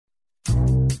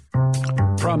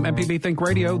From MPB Think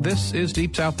Radio, this is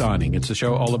Deep South Dining. It's a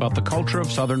show all about the culture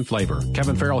of Southern flavor.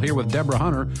 Kevin Farrell here with Deborah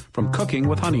Hunter from Cooking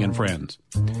with Honey and Friends.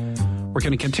 We're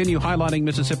going to continue highlighting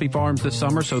Mississippi farms this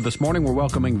summer, so this morning we're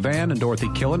welcoming Van and Dorothy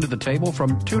Killen to the table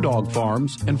from Two Dog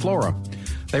Farms in Flora.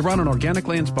 They run an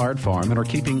organically inspired farm and are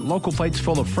keeping local plates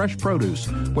full of fresh produce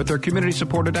with their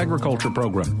community-supported agriculture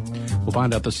program. We'll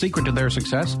find out the secret to their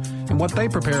success and what they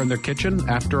prepare in their kitchen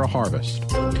after a harvest.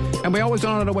 And we always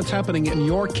want to know what's happening in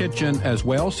your kitchen as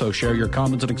well, so share your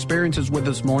comments and experiences with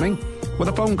us this morning with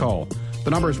a phone call.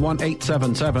 The number is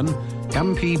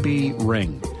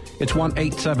 1-877-MPB-RING. It's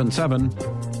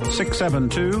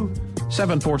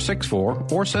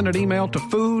 1-877-672-7464, or send an email to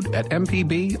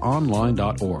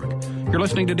food@mpbonline.org. You're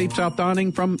listening to Deep South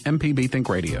Dining from MPB Think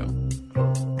Radio.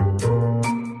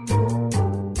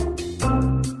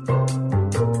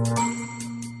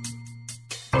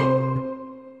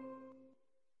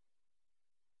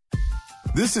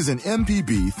 This is an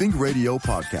MPB Think Radio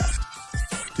podcast.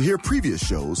 To hear previous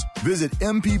shows, visit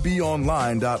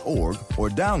mpbonline.org or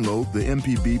download the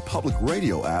MPB Public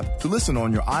Radio app to listen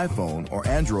on your iPhone or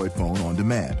Android phone on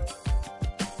demand.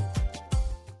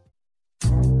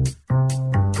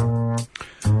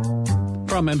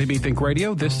 From MPB Think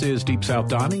Radio, this is Deep South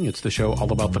Dining. It's the show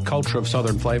all about the culture of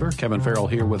Southern flavor. Kevin Farrell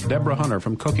here with Deborah Hunter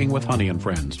from Cooking with Honey and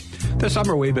Friends. This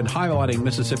summer we've been highlighting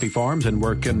Mississippi farms, and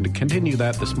we're going to continue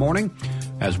that this morning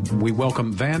as we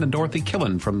welcome Van and Dorothy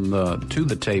Killen to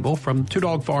the table from Two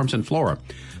Dog Farms in Flora.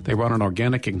 They run an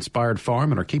organic-inspired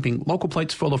farm and are keeping local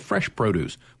plates full of fresh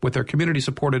produce with their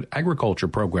community-supported agriculture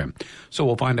program. So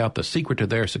we'll find out the secret to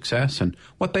their success and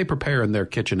what they prepare in their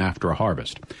kitchen after a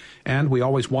harvest. And we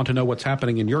always want to know what's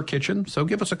happening in your kitchen, so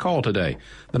give us a call today.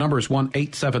 The number is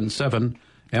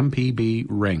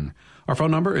 1-877-MPB-RING. Our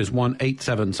phone number is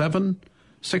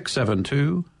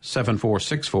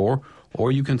 1-877-672-7464,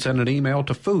 or you can send an email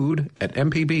to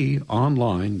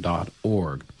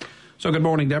food@mpbonline.org. So good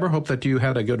morning, Deborah. Hope that you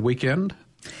had a good weekend.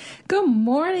 Good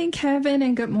morning, Kevin,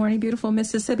 and good morning, beautiful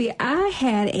Mississippi. I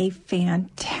had a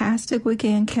fantastic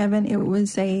weekend, Kevin. It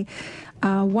was a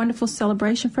wonderful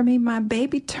celebration for me. My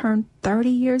baby turned 30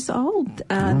 years old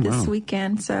this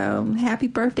weekend. So happy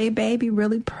birthday, baby.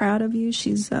 Really proud of you.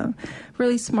 She's a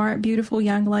really smart, beautiful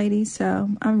young lady. So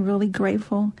I'm really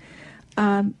grateful.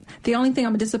 The only thing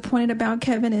I'm disappointed about,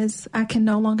 Kevin, is I can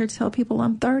no longer tell people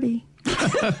I'm 30.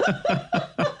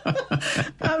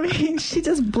 I mean, she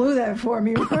just blew that for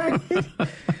me, right?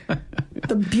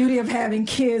 The beauty of having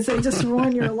kids, they just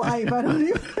ruin your life. I don't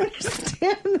even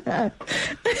understand that.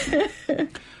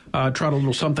 Tried a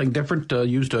little something different.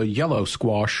 Used a yellow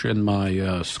squash in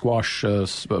my squash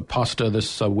pasta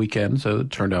this weekend, so it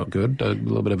turned out good. A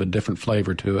little bit of a different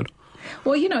flavor to it.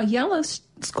 Well, you know, yellow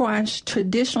squash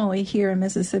traditionally here in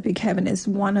Mississippi, Kevin, is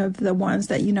one of the ones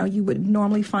that, you know, you would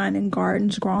normally find in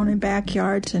gardens, grown in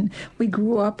backyards, and we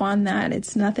grew up on that.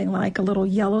 It's nothing like a little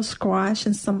yellow squash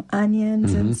and some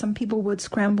onions, and some people would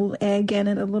scramble egg in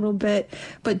it a little bit,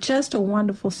 but just a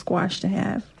wonderful squash to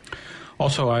have.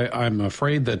 Also, I'm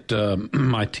afraid that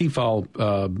my Tefal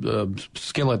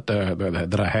skillet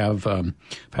that I have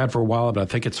had for a while, but I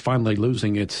think it's finally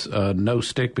losing its no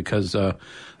stick because the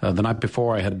night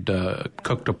before I had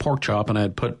cooked a pork chop and I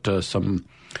had put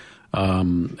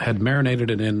had marinated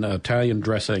it in Italian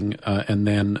dressing and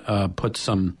then put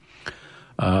some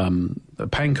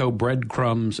panko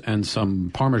breadcrumbs and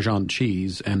some Parmesan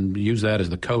cheese and used that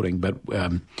as the coating, but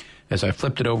as I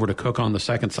flipped it over to cook on the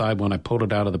second side, when I pulled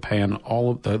it out of the pan,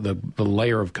 all of the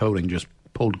layer of coating just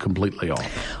pulled completely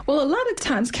off. Well, a lot of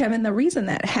times, Kevin, the reason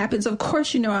that happens, of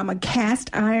course, you know, I'm a cast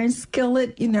iron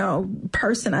skillet, you know,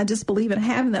 person. I just believe in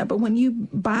having that. But when you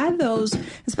buy those,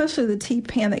 especially the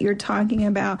T-pan that you're talking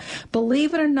about,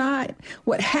 believe it or not,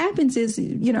 what happens is,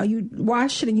 you know, you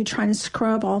wash it and you're trying to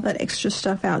scrub all that extra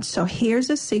stuff out. So here's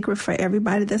a secret for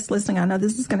everybody that's listening. I know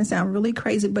this is going to sound really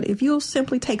crazy, but if you'll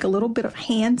simply take a little bit of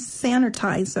hand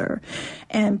sanitizer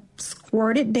and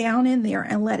squirt it down in there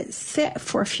and let it sit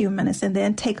for a few minutes and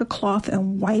then take a cloth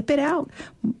and wipe it out,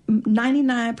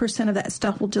 99% of that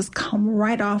stuff will just come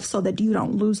right off so that you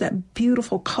don't lose that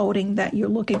beautiful coating that you're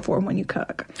looking for when you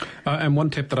cook. And one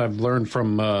tip that I've learned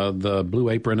from the Blue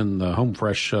Apron and the Home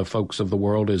Fresh folks of the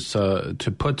world is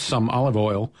to put some olive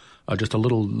oil, just a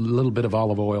little bit of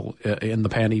olive oil in the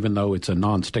pan, even though it's a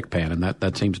non-stick pan, and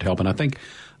that seems to help. And I think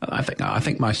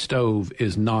my stove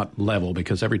is not level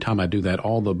because every time I do that,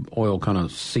 all the oil kind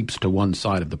of seeps to one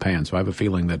side of the pan. So I have a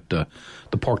feeling that the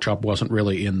pork chop wasn't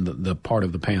really in the part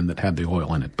of the pan that had the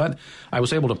oil in it. But I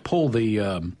was able to pull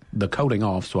the coating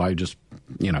off, so I just,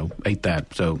 ate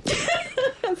that. So.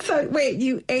 So Wait,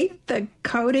 you ate the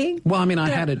coating? Well, I mean, I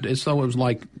had it as though it was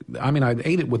like, I mean, I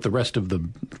ate it with the rest of the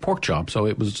pork chop, so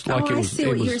it was like it was. I see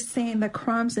what you're saying, the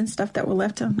crumbs and stuff that were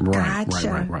left on. Right,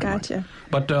 Gotcha. Right.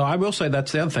 But I will say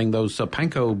that's the other thing, those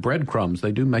panko breadcrumbs,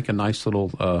 they do make a nice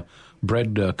little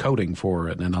bread coating for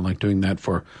it, and I like doing that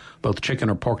for both chicken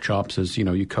or pork chops, as, you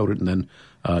know, you coat it and then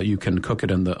you can cook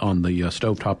it on the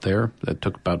stovetop there. That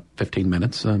took about 15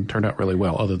 minutes and turned out really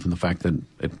well, other than the fact that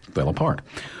it fell apart.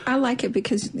 I like it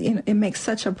because it makes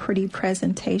such a pretty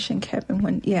presentation,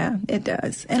 Kevin. It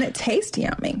does. And it tastes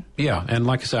yummy. Yeah, and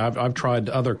like I said, I've tried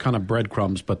other kind of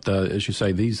breadcrumbs, but as you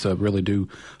say, these really do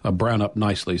brown up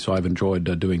nicely, so I've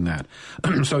enjoyed doing that.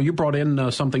 So you brought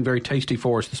in something very tasty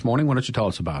for us this morning. Why don't you tell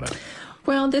us about it?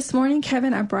 Well, this morning,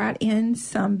 Kevin, I brought in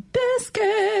some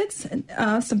biscuits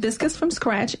from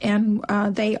scratch, and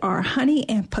they are honey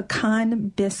and pecan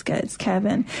biscuits,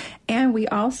 Kevin. And we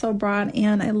also brought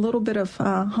in a little bit of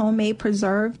homemade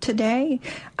preserve today,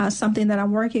 something that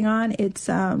I'm working on. It's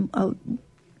we're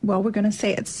going to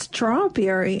say it's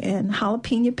strawberry and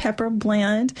jalapeno pepper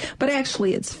blend, but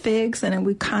actually it's figs, and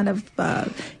we kind of,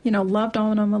 loved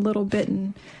on them a little bit,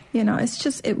 and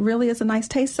it really is a nice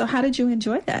taste. So how did you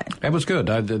enjoy that? It was good.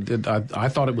 I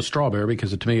thought it was strawberry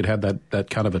because to me it had that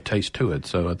kind of a taste to it.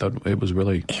 So I thought it was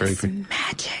really very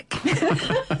magic.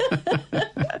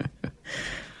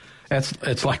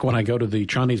 It's like when I go to the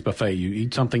Chinese buffet. You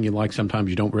eat something you like. Sometimes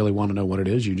you don't really want to know what it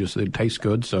is. It tastes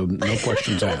good, so no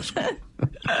questions asked.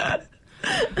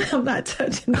 I'm not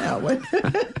touching that one.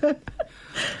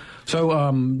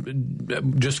 So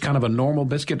just kind of a normal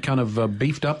biscuit, kind of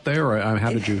beefed up there, or how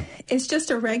did you? It's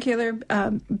just a regular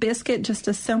biscuit, just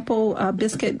a simple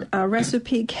biscuit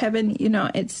recipe, Kevin.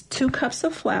 It's 2 cups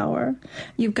of flour.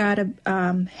 You've got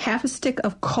a half a stick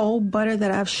of cold butter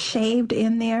that I've shaved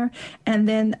in there, and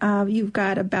then you've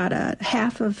got about a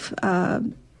half of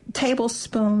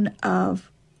tablespoon of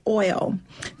oil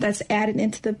that's added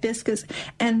into the biscuits.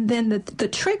 And then the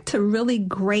trick to really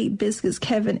great biscuits,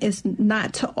 Kevin, is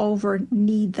not to over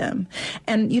knead them.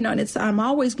 And I'm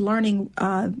always learning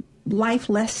life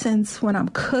lessons when I'm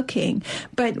cooking,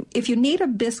 but if you knead a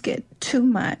biscuit too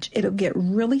much, it'll get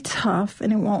really tough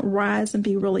and it won't rise and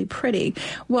be really pretty.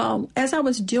 Well, as I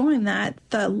was doing that,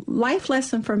 the life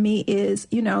lesson for me is,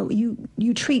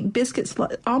 you treat biscuits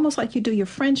almost like you do your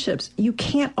friendships. You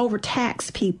can't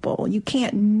overtax people. You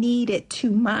can't knead it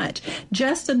too much,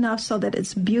 just enough so that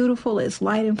it's beautiful, it's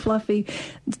light and fluffy.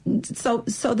 So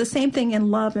the same thing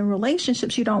in love and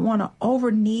relationships. You don't want to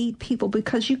over knead people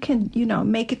because you can,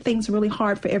 make it things really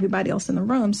hard for everybody else in the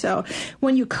room. So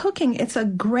when you're cooking, it's a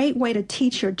great way to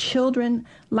teach your children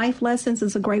life lessons.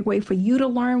 It's a great way for you to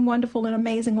learn wonderful and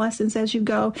amazing lessons as you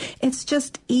go. It's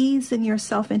just easing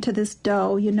yourself into this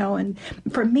dough, and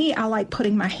for me, I like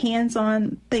putting my hands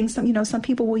on things. Some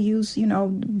people will use,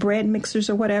 bread mixers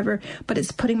or whatever, but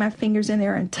it's putting my fingers in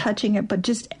there and touching it, but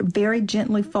just very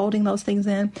gently folding those things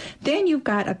in. Then you've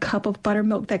got a cup of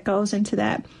buttermilk that goes into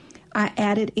that. I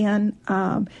added in,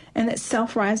 and it's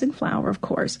self-rising flour, of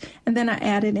course. And then I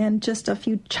added in just a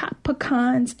few chopped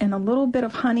pecans and a little bit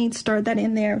of honey, stirred that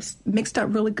in there, mixed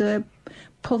up really good.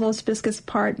 Pull those biscuits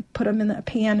apart, put them in the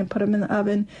pan and put them in the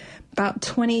oven about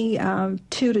 22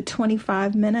 to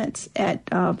 25 minutes at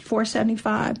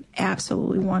 475.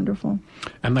 Absolutely wonderful.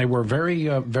 And they were very,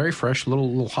 very fresh, a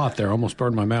little hot there, almost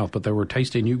burned my mouth, but they were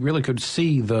tasty. And you really could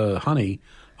see the honey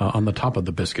on the top of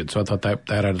the biscuit. So I thought that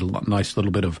added a nice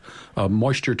little bit of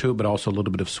moisture to it, but also a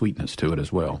little bit of sweetness to it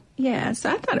as well. Yeah,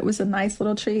 so I thought it was a nice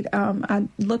little treat. I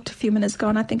looked a few minutes ago,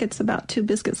 and I think it's about 2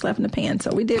 biscuits left in the pan, so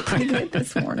we did pretty good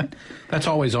this morning. That's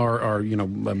always our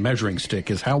measuring stick,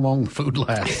 is how long food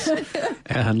lasts.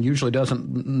 And usually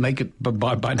doesn't make it by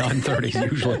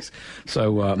 9:30 usually.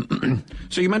 So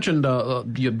so you mentioned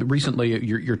recently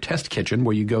your test kitchen,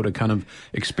 where you go to kind of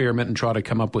experiment and try to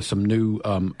come up with some new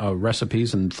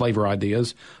recipes and flavor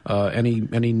ideas.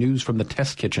 Any news from the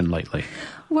test kitchen lately?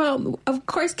 Well, of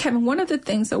course, Kevin, one of the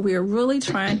things that we are really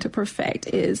trying to perfect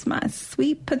is my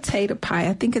sweet potato pie.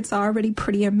 I think it's already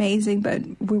pretty amazing, but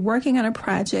we're working on a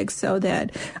project so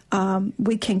that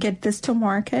we can get this to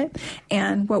market.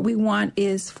 And what we want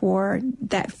is for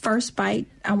that first bite,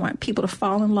 I want people to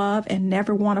fall in love and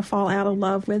never want to fall out of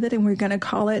love with it. And we're going to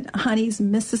call it Honey's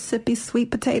Mississippi Sweet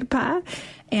Potato Pie.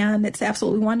 And it's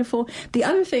absolutely wonderful. The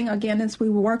other thing, again, is we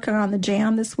were working on the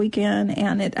jam this weekend,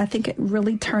 and I think it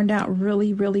really turned out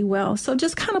really, really well. So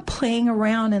just kind of playing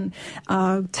around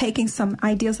and taking some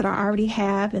ideas that I already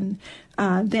have, and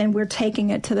then we're taking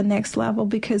it to the next level,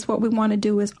 because what we want to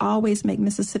do is always make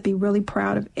Mississippi really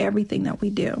proud of everything that we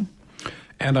do.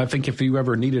 And I think if you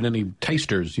ever needed any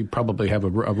tasters, you probably have a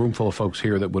room full of folks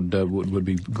here that would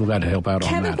be glad to help out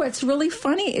Kevin, on that. What's really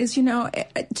funny is,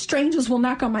 strangers will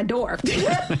knock on my door.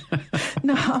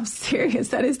 No, I'm serious.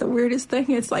 That is the weirdest thing.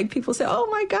 It's like people say, oh,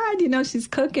 my God, she's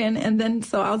cooking. And then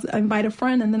so I'll invite a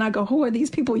friend, and then I go, who are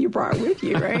these people you brought with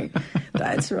you, right?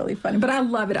 That's really funny. But I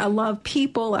love it. I love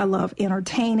people. I love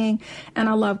entertaining. And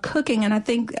I love cooking. And I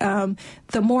think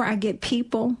the more I get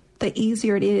people, the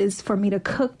easier it is for me to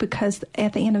cook, because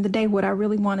at the end of the day, what I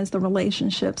really want is the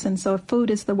relationships. And so if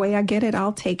food is the way I get it,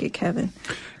 I'll take it, Kevin.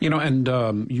 And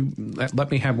you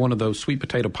let me have one of those sweet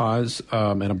potato pies,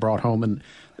 and I brought home. And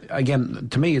again,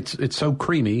 to me, it's so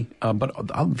creamy, but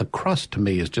the crust to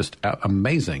me is just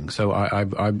amazing. So I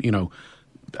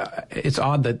it's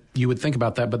odd that you would think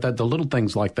about that, but that the little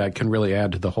things like that can really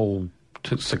add to the whole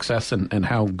success and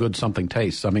how good something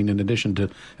tastes. I mean, in addition to,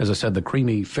 as I said, the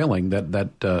creamy filling,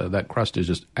 that crust is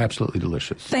just absolutely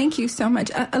delicious. Thank you so much.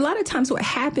 A lot of times what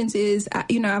happens is,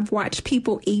 I've watched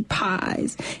people eat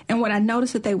pies, and what I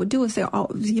noticed that they would do is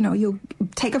you'll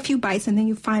take a few bites, and then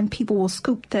you find people will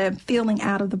scoop the filling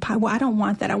out of the pie. Well, I don't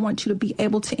want that. I want you to be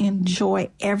able to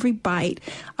enjoy every bite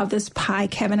of this pie,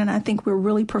 Kevin, and I think we're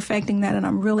really perfecting that, and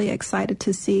I'm really excited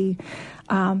to see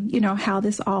how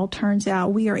this all turns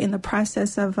out. We are in the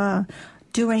process of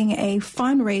doing a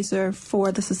fundraiser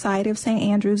for the Society of St.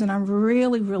 Andrews, and I'm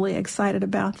really, really excited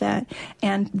about that.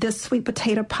 And this sweet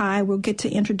potato pie, we'll get to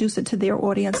introduce it to their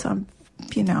audience. I'm,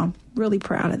 really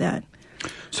proud of that.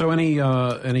 So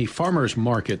any farmers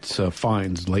markets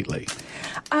finds lately?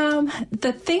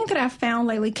 The thing that I found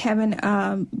lately, Kevin,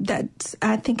 that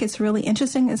I think it's really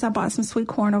interesting is I bought some sweet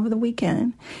corn over the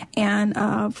weekend. And,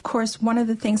 of course, one of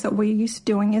the things that we're used to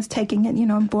doing is taking it,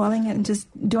 and boiling it and just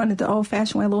doing it the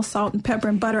old-fashioned way, a little salt and pepper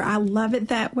and butter. I love it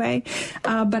that way.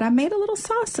 But I made a little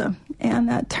salsa, and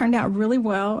that turned out really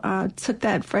well. Took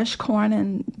that fresh corn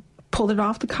and pulled it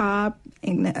off the cob.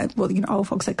 And, old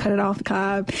folks that cut it off the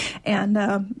cob, and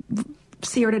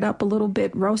seared it up a little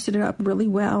bit, roasted it up really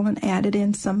well, and added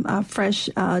in some fresh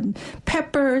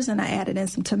peppers, and I added in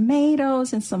some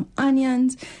tomatoes and some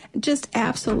onions. Just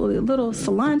absolutely a little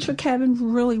cilantro,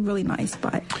 Kevin. Really, really nice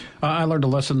bite. I learned a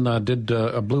lesson, did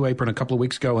a Blue Apron a couple of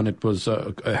weeks ago, and it was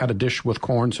had a dish with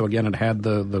corn. So, again, it had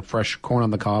the fresh corn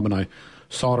on the cob, and I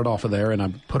sawed it off of there, and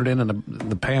I put it in, and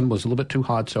the pan was a little bit too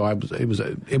hot, so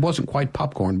it wasn't quite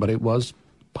popcorn, but it was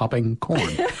popping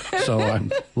corn. So I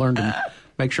learned to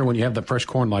make sure when you have the fresh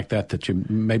corn like that you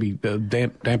maybe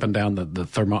dampen down the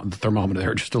thermometer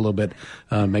there just a little bit.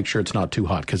 Make sure it's not too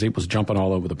hot, because it was jumping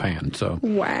all over the pan. So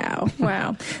wow.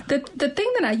 The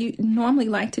thing that I normally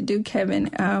like to do, Kevin,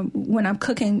 when I'm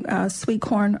cooking sweet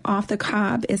corn off the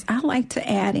cob, is I like to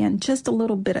add in just a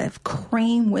little bit of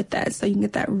cream with that, so you can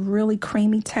get that really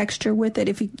creamy texture with it.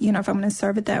 If if I'm going to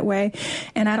serve it that way.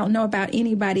 And I don't know about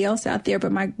anybody else out there,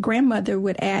 but my grandmother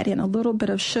would add in a little bit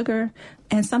of sugar.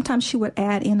 And sometimes she would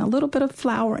add in a little bit of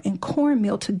flour and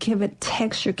cornmeal to give it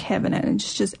texture, Kevin, and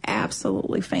it's just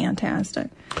absolutely fantastic.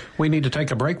 We need to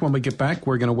take a break. When we get back,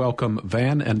 we're going to welcome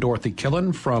Van and Dorothy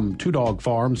Killen from Two Dog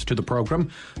Farms to the program.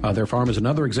 Their farm is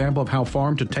another example of how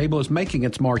Farm to Table is making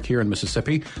its mark here in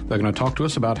Mississippi. They're going to talk to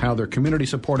us about how their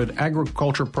community-supported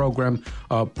agriculture program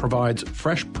provides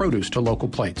fresh produce to local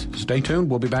plates. Stay tuned.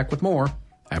 We'll be back with more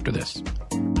after this.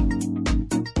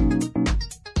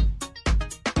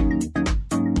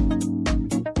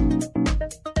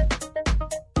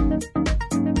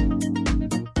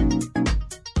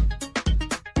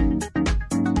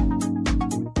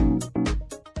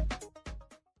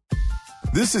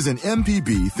 This is an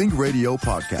MPB Think Radio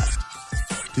podcast.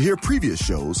 To hear previous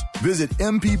shows, visit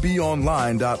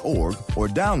mpbonline.org or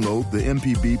download the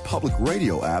MPB Public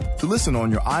Radio app to listen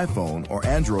on your iPhone or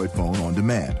Android phone on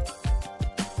demand.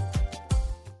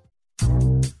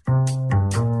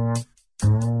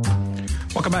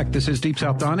 Welcome back. This is Deep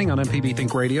South Dining on MPB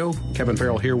Think Radio. Kevin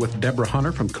Farrell here with Deborah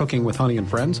Hunter from Cooking with Honey and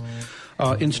Friends.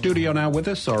 In studio now with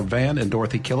us are Van and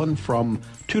Dorothy Killen from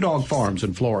Two Dog Farms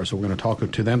in Flora. So we're going to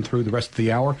talk to them through the rest of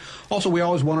the hour. Also, we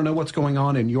always want to know what's going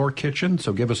on in your kitchen,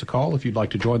 so give us a call if you'd like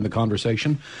to join the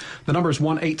conversation. The number is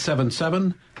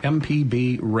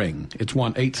 1-877-MPB-RING. It's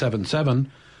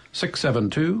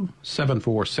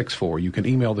 1-877-672-7464. You can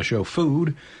email the show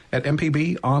food at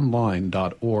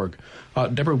mpbonline.org.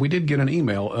 Deborah, we did get an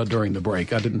email during the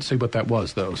break. I didn't see what that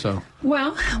was, though. So,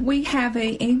 well, we have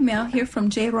an email here from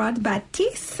J. Rod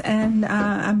Baptiste, and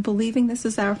I'm believing this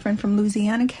is our friend from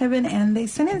Louisiana, Kevin, and they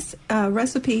sent us a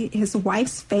recipe. His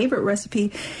wife's favorite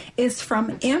recipe is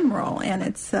from Emerald, and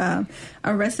it's a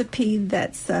recipe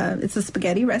that's it's a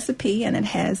spaghetti recipe, and it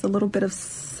has a little bit of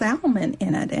salmon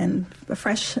in it and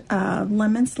fresh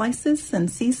lemon slices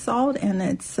and sea salt, and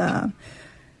it's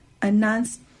a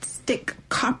non-stick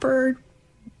copper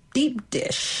deep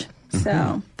dish.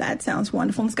 So that sounds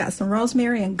wonderful. It's got some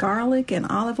rosemary and garlic and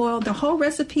olive oil. The whole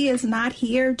recipe is not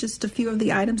here, just a few of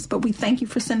the items, but we thank you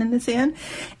for sending this in.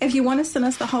 If you want to send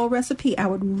us the whole recipe, I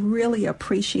would really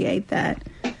appreciate that.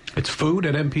 It's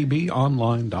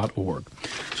food@mpbonline.org.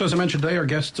 So as I mentioned today, our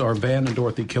guests are Van and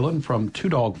Dorothy Killen from Two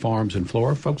Dog Farms in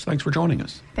Flora. Folks, thanks for joining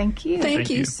us. Thank you. Thank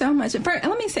you so much.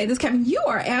 Let me say this, Kevin. You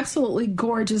are absolutely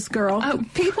gorgeous, girl. Oh.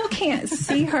 People can't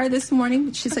see her this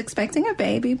morning. She's expecting a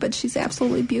baby, but she's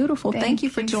absolutely beautiful. Thank you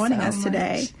for joining us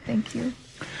today. Thank you.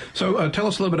 So tell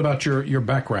us a little bit about your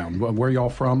background. Where y'all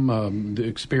from, the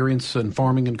experience in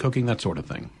farming and cooking, that sort of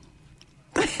thing.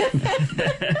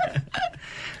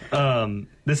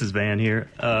 This is Van here.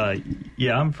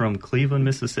 I'm from Cleveland,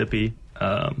 Mississippi.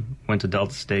 Went to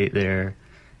Delta State there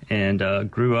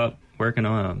and grew up working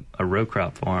on a row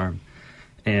crop farm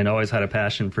and always had a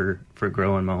passion for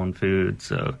growing my own food.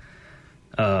 So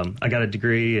I got a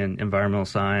degree in environmental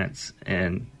science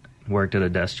and worked at a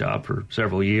desk job for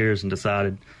several years and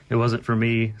decided it wasn't for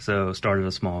me, so started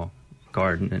a small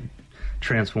garden and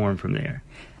transformed from there.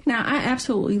 Now, I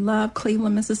absolutely love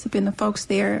Cleveland, Mississippi, and the folks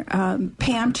there.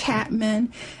 Pam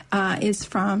Chapman is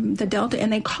from the Delta,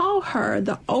 and they call her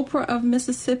the Oprah of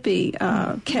Mississippi.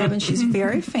 Kevin, she's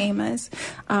very famous.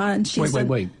 And she's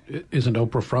wait. Isn't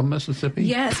Oprah from Mississippi?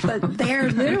 Yes, but they're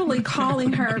literally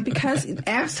calling her because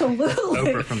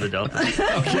absolutely. Oprah from the Delta.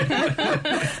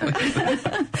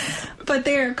 But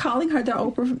they're calling her the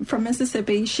Oprah from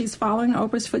Mississippi. She's following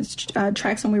Oprah's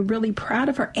tracks, and we're really proud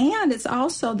of her. And it's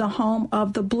also the home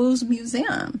of the Blues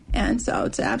Museum. And so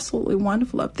it's absolutely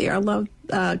wonderful up there. I love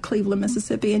Cleveland,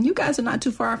 Mississippi. And you guys are not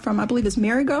too far from, I believe it's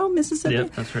Marigold, Mississippi?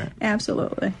 Yep, that's right.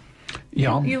 Absolutely.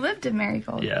 Yeah. You lived in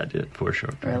Marigold. Yeah, I did, for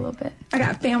sure. For a little bit. I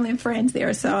got family and friends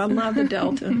there, so I love the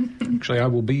Delta. Actually, I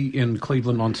will be in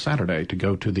Cleveland on Saturday to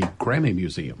go to the Grammy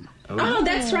Museum. Oh,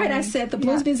 that's right. I said the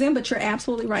Blues Museum, but you're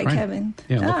absolutely right, Kevin.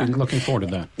 Yeah, looking forward to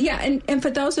that. Yeah, and for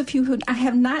those of you who, I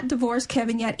have not divorced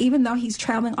Kevin yet, even though he's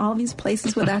traveling all of these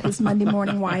places without his Monday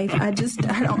morning wife. I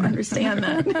don't understand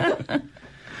that.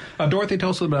 Dorothy, tell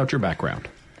us a little about your background.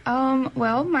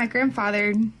 Well, my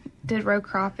grandfather did row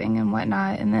cropping and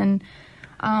whatnot, and then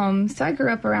so I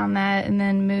grew up around that, and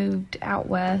then moved out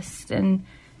west and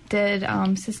did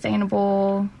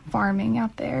sustainable farming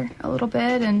out there a little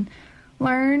bit, and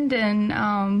learned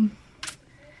and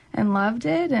loved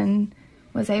it, and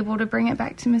was able to bring it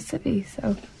back to Mississippi.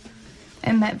 So,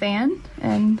 and met Van,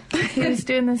 and he was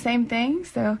doing the same thing,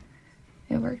 so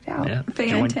it worked out. Yeah,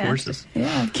 Fantastic. Forces.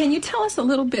 Yeah. Can you tell us a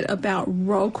little bit about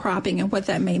row cropping and what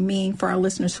that may mean for our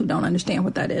listeners who don't understand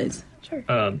what that is? Sure.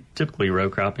 Typically, row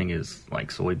cropping is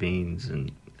like soybeans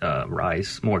and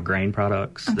rice, more grain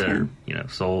products that are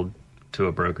sold to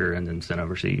a broker and then sent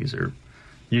overseas or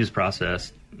used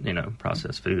processed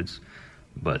foods.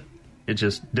 But it's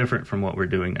just different from what we're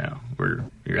doing now.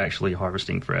 You're actually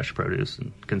harvesting fresh produce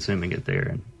and consuming it there,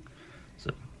 and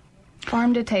so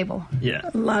Farm to table. Yeah,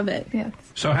 love it. Yes.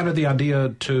 So, how did the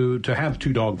idea to have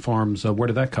two dog farms? Where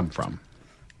did that come from?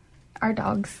 Our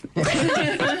dogs,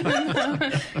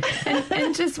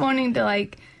 and just wanting to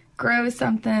grow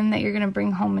something that you're going to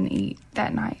bring home and eat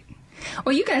that night.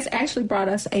 Well, you guys actually brought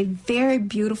us a very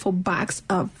beautiful box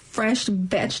of fresh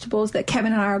vegetables that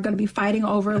Kevin and I are going to be fighting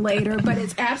over later, but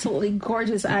it's absolutely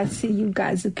gorgeous. I see you've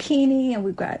got zucchini, and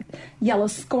we've got yellow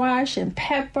squash and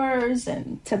peppers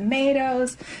and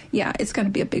tomatoes. Yeah, it's going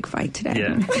to be a big fight today.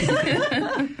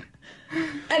 Yeah.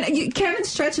 And Kevin's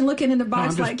stretching, looking in the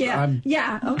box okay.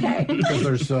 Because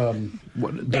there's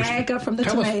bag up from the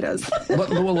tomatoes.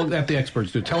 We'll look at the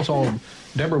experts do. Tell us all.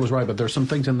 Deborah was right, but there's some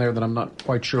things in there that I'm not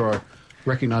quite sure I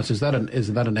recognize. Is that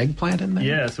an eggplant in there?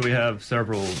 Yeah, so we have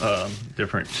several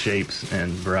different shapes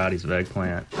and varieties of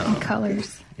eggplant. And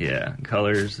colors. Yeah,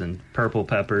 colors, and purple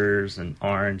peppers and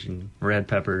orange and red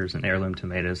peppers and heirloom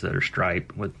tomatoes that are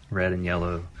striped with red and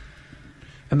yellow.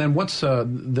 And then what's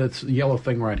this yellow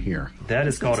thing right here? That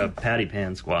is called a patty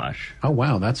pan squash. Oh,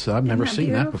 wow. I've never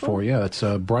seen that before. Yeah, it's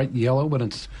bright yellow, but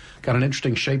it's got an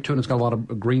interesting shape to it. And it's got a lot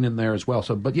of green in there as well.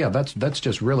 So, but yeah, that's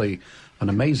just really an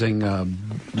amazing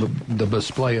the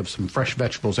display of some fresh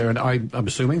vegetables there. And I'm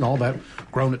assuming all that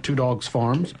grown at Two Dogs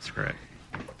Farms. That's correct.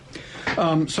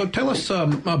 So tell us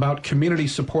about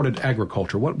community-supported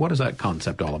agriculture. What is that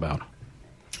concept all about?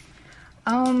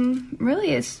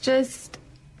 Really, it's just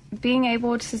being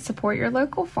able to support your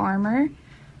local farmer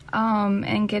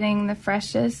and getting the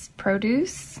freshest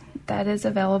produce that is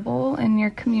available in your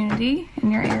community,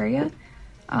 in your area,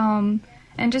 and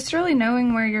just really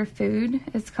knowing where your food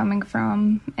is coming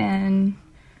from and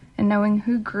knowing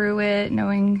who grew it,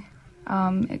 knowing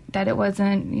that it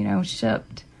wasn't,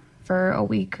 shipped for a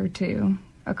week or two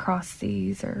across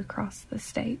seas or across the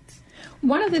states.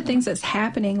 One of the things that's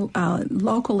happening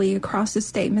locally across the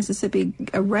state, Mississippi,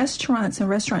 restaurants and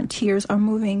restaurateurs are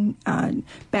moving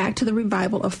back to the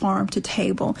revival of farm to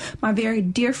table. My very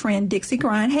dear friend Dixie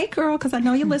Grind, hey girl, because I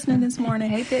know you're listening this morning.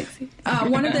 Hey Dixie.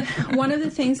 One of the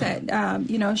things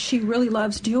that she really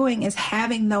loves doing is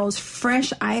having those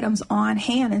fresh items on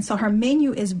hand, and so her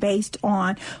menu is based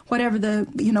on whatever the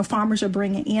farmers are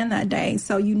bringing in that day.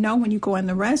 So when you go in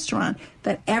the restaurant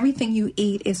that everything you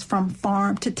eat is from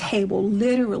farm to table,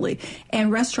 literally.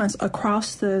 And restaurants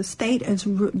across the state,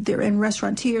 and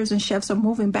restaurateurs and chefs are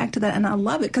moving back to that. And I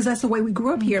love it because that's the way we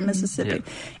grew up here in Mississippi.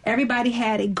 Yeah. Everybody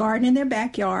had a garden in their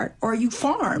backyard or you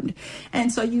farmed.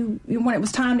 And so when it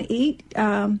was time to eat,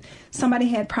 somebody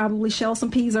had probably shelled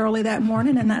some peas early that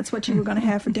morning, and that's what you were going to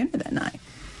have for dinner that night.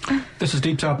 This is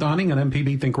Deep South Dining on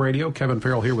MPB Think Radio. Kevin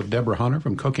Farrell here with Deborah Hunter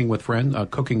from Cooking with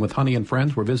Honey and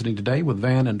Friends. We're visiting today with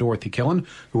Van and Dorothy Killen,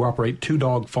 who operate Two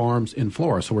Dog Farms in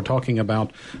Flora. So we're talking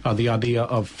about the idea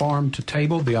of farm to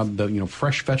table, the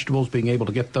fresh vegetables, being able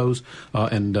to get those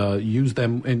and use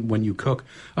them when you cook.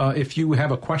 If you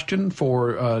have a question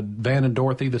for Van and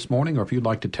Dorothy this morning, or if you'd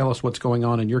like to tell us what's going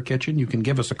on in your kitchen, you can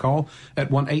give us a call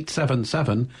at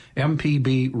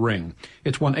 1-877-MPB-RING.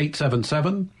 It's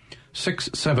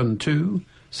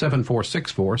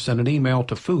 1-877-672-7464. Send an email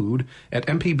to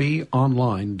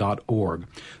food@mpbonline.org.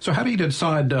 So how do you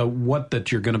decide what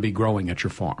that you're going to be growing at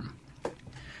your farm?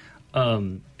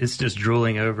 It's just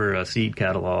drooling over a seed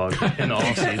catalog in the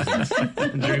off seasons,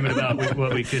 dreaming about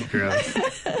what we could grow.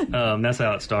 That's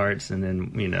how it starts, and then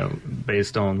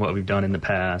based on what we've done in the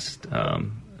past,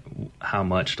 how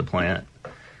much to plant.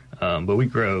 But we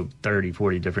grow 30,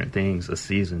 40 different things a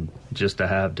season just to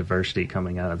have diversity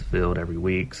coming out of the field every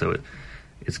week. So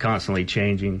it's constantly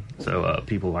changing. So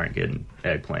people aren't getting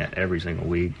eggplant every single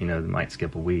week. They might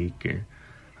skip a week.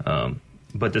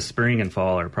 But the spring and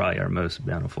fall are probably our most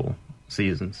bountiful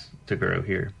seasons to grow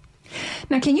here.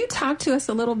 Now, can you talk to us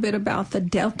a little bit about the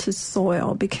Delta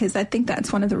soil? Because I think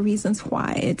that's one of the reasons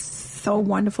why it's so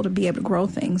wonderful to be able to grow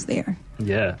things there.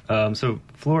 Yeah. So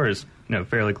Flora is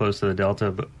fairly close to the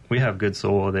Delta, but we have good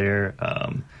soil there,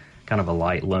 kind of a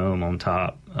light loam on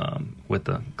top with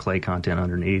the clay content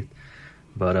underneath.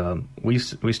 But we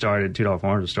started, Two Dog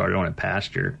Farms started on a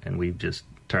pasture, and we've just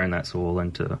turned that soil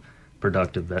into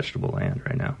productive vegetable land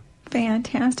right now.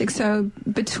 Fantastic. So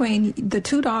between the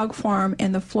Two Dog Farm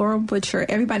and the Floral Butcher,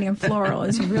 everybody in Floral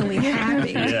is really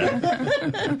happy. Yeah.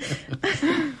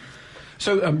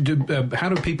 So how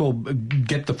do people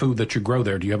get the food that you grow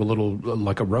there? Do you have a little,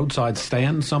 like a roadside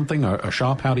stand, something, or a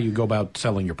shop? How do you go about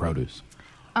selling your produce?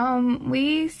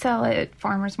 We sell at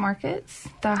farmers markets,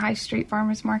 the High Street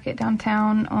Farmers Market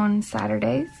downtown on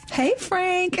Saturdays. Hey,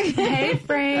 Frank. Hey,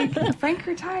 Frank. Frank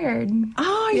retired.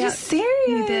 Oh, are you serious?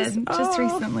 He did, just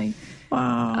recently.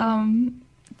 Wow.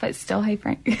 But still, hey,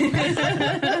 Frank.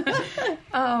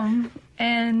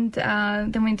 And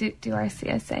then we do our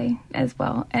CSA as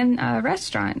well. And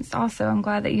restaurants also. I'm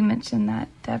glad that you mentioned that,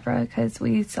 Deborah, because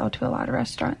we sell to a lot of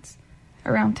restaurants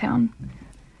around town.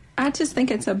 I just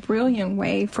think it's a brilliant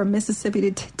way for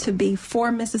Mississippi to be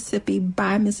for Mississippi,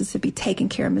 by Mississippi, taking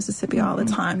care of Mississippi all the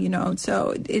time,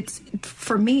 So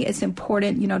for me, it's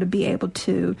important, to be able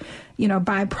to,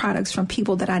 buy products from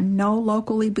people that I know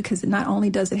locally, because not only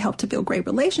does it help to build great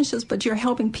relationships, but you're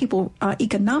helping people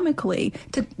economically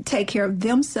to take care of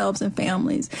themselves and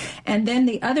families. And then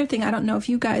the other thing, I don't know if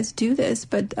you guys do this,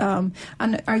 but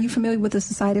are you familiar with the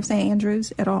Society of St.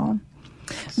 Andrews at all?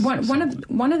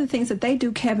 One of the things that they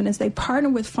do, Kevin, is they partner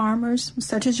with farmers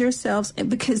such as yourselves,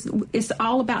 because it's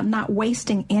all about not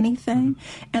wasting anything,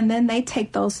 and then they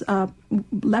take those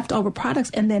leftover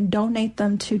products and then donate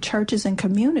them to churches and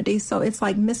communities. So it's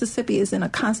like Mississippi is in a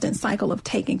constant cycle of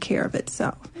taking care of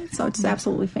itself. So it's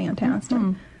absolutely fantastic.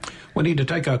 We need to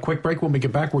take a quick break. When we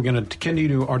get back, we're going to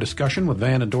continue our discussion with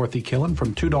Van and Dorothy Killen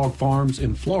from Two Dog Farms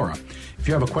in Flora. If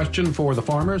you have a question for the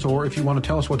farmers, or if you want to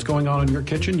tell us what's going on in your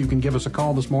kitchen, you can give us a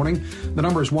call this morning. The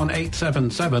number is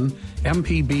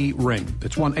 1-877-MPB-RING.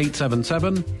 It's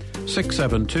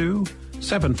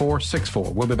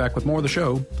 1-877-672-7464. We'll be back with more of the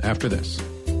show after this.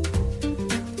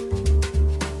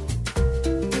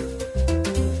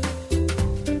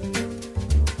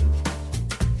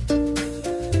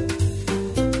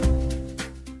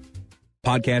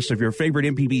 Podcasts of your favorite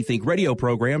MPB Think Radio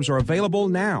programs are available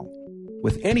now.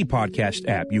 With any podcast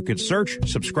app, you can search,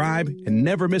 subscribe, and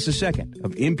never miss a second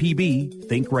of MPB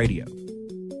Think Radio.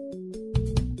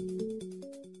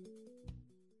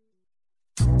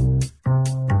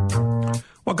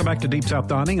 Welcome back to Deep South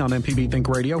Dining on MPB Think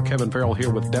Radio. Kevin Farrell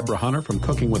here with Deborah Hunter from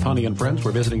Cooking with Honey and Friends.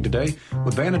 We're visiting today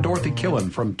with Van and Dorothy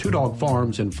Killen from Two Dog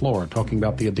Farms in Flora, talking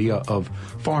about the idea of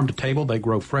farm to table. They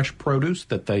grow fresh produce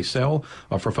that they sell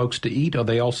for folks to eat.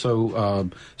 They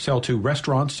also sell to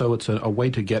restaurants, so it's a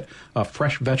way to get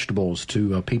fresh vegetables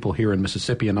to people here in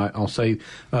Mississippi. And I'll say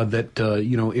that,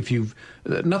 if you've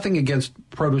nothing against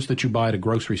produce that you buy at a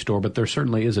grocery store, but there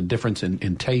certainly is a difference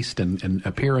in taste and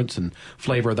appearance and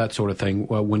flavor, that sort of thing,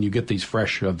 when you get these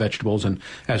fresh vegetables. And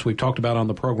as we've talked about on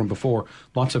the program before,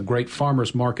 lots of great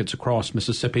farmers markets across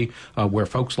Mississippi where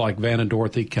folks like Van and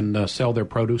Dorothy can sell their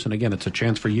produce. And again, it's a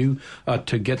chance for you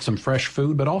to get some fresh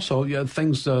food, but also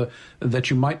things that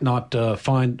you might not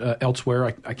find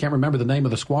elsewhere. I can't remember the name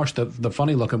of the squash, the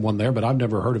funny-looking one there, but I've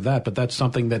never heard of that. But that's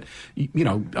something that,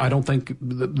 I don't think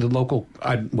the local...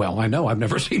 I know I've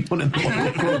never seen one in the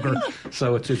local Kroger,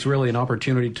 so it's really an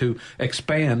opportunity to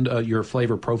expand your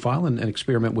flavor profile and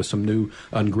experiment with some new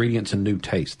ingredients and new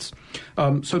tastes.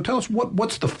 So tell us,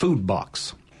 what's the food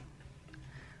box?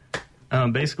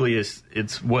 Basically,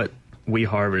 it's what we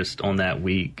harvest on that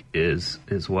week is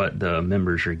what the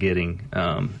members are getting,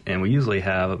 and we usually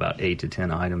have about 8 to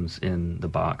 10 items in the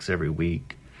box every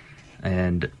week.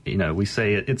 And, we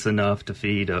say it's enough to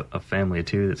feed a family of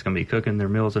 2 that's going to be cooking their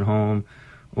meals at home,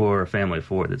 or a family of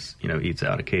 4 that's, eats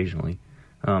out occasionally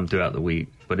throughout the week.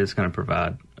 But it's going to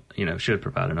provide, should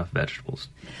provide enough vegetables.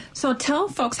 So tell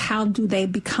folks, how do they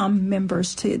become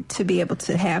members to be able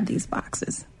to have these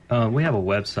boxes? We have a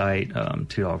website,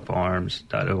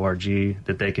 twodogfarms.org,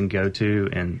 that they can go to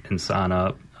and sign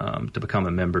up to become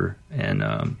a member,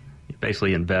 and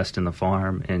basically invest in the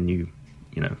farm, and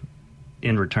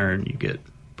in return, you get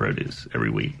produce every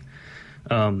week.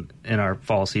 And our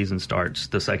fall season starts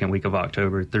the second week of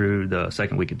October through the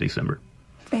second week of December.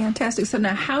 Fantastic. So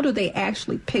now, how do they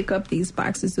actually pick up these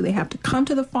boxes? Do they have to come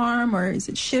to the farm, or is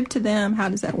it shipped to them? How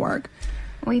does that work?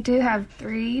 We do have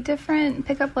 3 different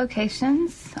pickup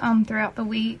locations throughout the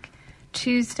week.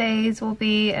 Tuesdays will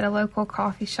be at a local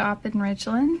coffee shop in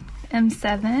Ridgeland.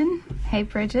 M7. Hey,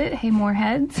 Bridget. Hey,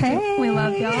 Moorheads. Hey. We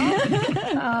love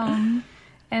y'all.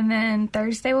 And then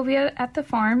Thursday will be at the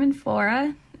farm in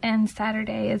Flora, and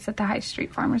Saturday is at the High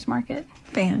Street Farmers Market.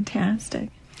 Fantastic.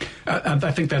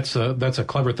 I think that's a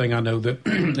clever thing. I know that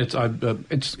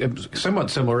it's somewhat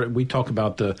similar. We talk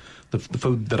about the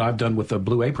food that I've done with the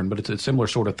Blue Apron, but it's a similar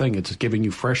sort of thing. It's giving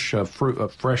you fresh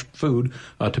food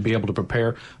to be able to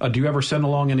prepare. Do you ever send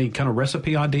along any kind of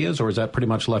recipe ideas, or is that pretty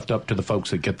much left up to the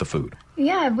folks that get the food?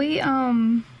 Yeah, we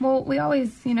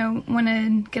always want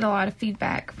to get a lot of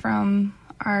feedback from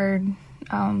our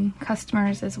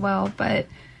customers as well, but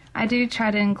I do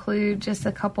try to include just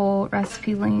a couple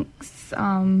recipe links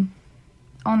on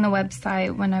the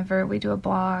website whenever we do a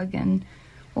blog, and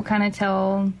we'll kind of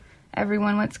tell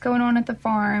everyone what's going on at the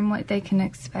farm, what they can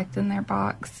expect in their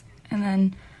box, and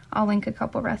then I'll link a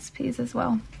couple recipes as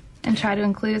well and try to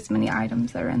include as many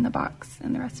items that are in the box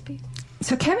in the recipe.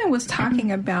 So Kevin was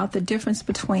talking about the difference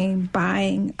between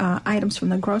buying items from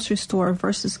the grocery store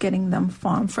versus getting them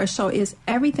farm fresh. So is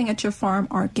everything at your farm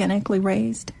organically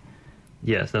raised?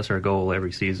 Yes, that's our goal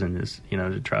every season, is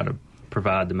to try to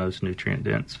provide the most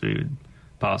nutrient-dense food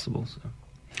possible.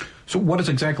 So what is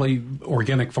exactly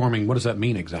organic farming? What does that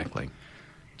mean exactly?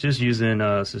 Just using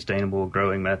sustainable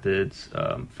growing methods.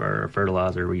 For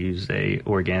fertilizer, we use a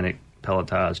organic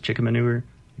pelletized chicken manure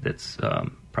that's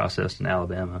processed in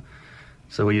Alabama.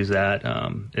 So we use that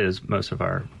as most of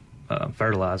our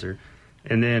fertilizer.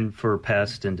 And then for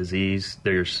pest and disease,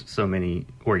 there's so many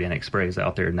organic sprays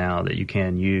out there now that you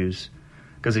can use.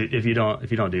 Because if you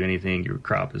don't do anything, your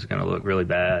crop is going to look really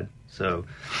bad. So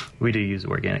we do use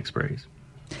organic sprays.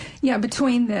 Yeah,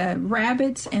 between the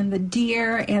rabbits and the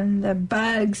deer and the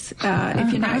bugs,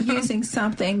 if you're not using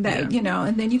something that,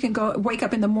 and then you can go wake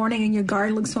up in the morning and your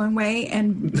garden looks one way,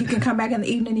 and you can come back in the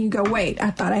evening and you go, wait,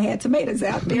 I thought I had tomatoes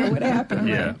out there. What happened?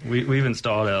 Yeah, we've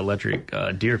installed an electric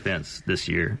deer fence this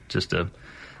year.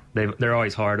 They're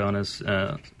always hard on us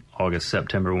August,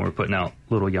 September when we're putting out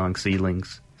little young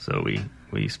seedlings. So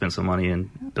we spent some money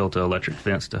and built an electric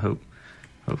fence to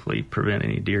hopefully prevent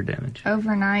any deer damage.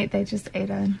 Overnight, they just ate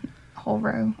a whole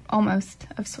row, almost,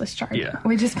 of Swiss chard. Yeah.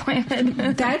 We just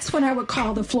planted. That's when I would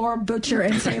call the floor butcher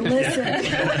and say, listen.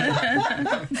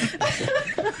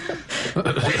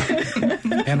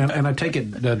 And I take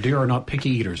it the deer are not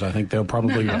picky eaters. I think they'll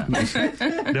probably...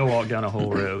 They'll walk down a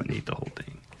whole row and eat the whole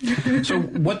thing. So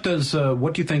what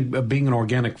do you think being an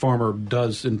organic farmer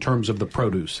does in terms of the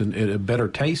produce? And a better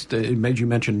taste? It made you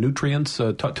mention nutrients.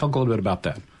 Talk a little bit about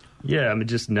that. Yeah,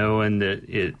 just knowing that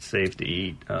it's safe to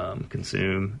eat,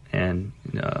 consume, and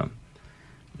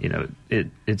you know,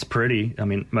 it's pretty. I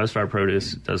mean, most of our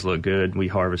produce does look good. We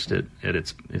harvest it at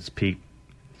its peak,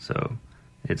 so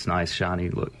it's nice, shiny,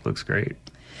 looks great.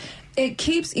 It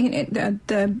keeps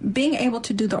the being able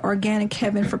to do the organic,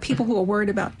 Kevin, for people who are worried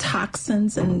about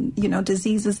toxins and, you know,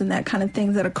 diseases and that kind of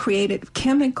things that are created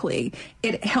chemically.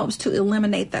 It helps to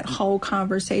eliminate that whole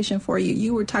conversation for you.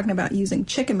 You were talking about using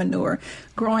chicken manure.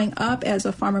 Growing up as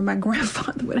a farmer, my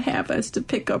grandfather would have us to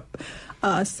pick up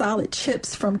solid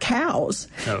chips from cows.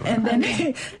 Oh. And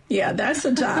then, yeah, that's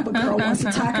a job a girl wants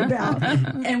to talk about.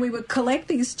 And we would collect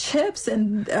these chips,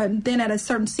 and then at a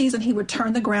certain season, he would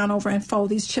turn the ground over and fold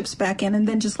these chips back in and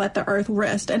then just let the earth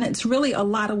rest. And it's really a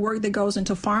lot of work that goes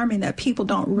into farming that people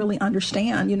don't really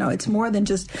understand. You know, it's more than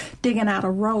just digging out a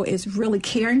row. It's really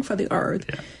caring for the earth.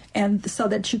 Yeah. And so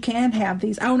that you can have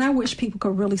these. Oh, and I wish people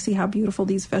could really see how beautiful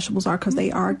these vegetables are, because they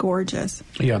are gorgeous.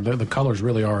 Yeah, the colors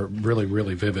really are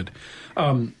really vivid.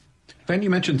 Van, you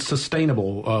mentioned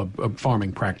sustainable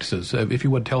farming practices. If you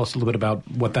would tell us a little bit about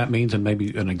what that means and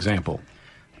maybe an example.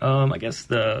 I guess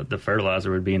the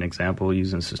fertilizer would be an example,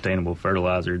 using sustainable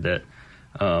fertilizer that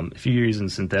if you're using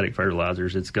synthetic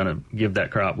fertilizers, it's going to give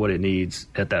that crop what it needs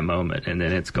at that moment, and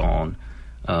then it's gone.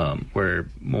 Where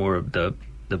more of the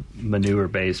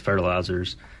manure-based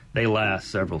fertilizers, they last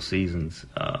several seasons,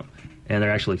 and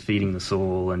they're actually feeding the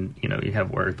soil, and, you know, you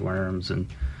have earthworms and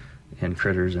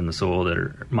critters in the soil that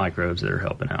are microbes that are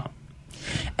helping out.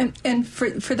 And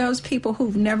for those people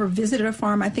who've never visited a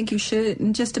farm, I think you should,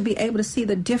 and just to be able to see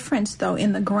the difference, though,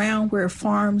 in the ground where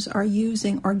farms are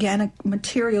using organic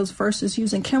materials versus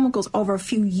using chemicals over a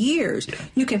few years. Yeah.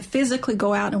 You can physically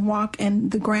go out and walk in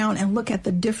the ground and look at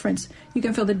the difference. You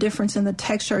can feel the difference in the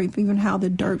texture, even how the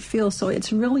dirt feels. So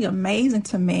it's really amazing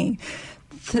to me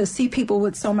to see people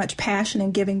with so much passion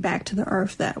and giving back to the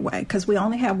earth that way, because we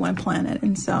only have one planet.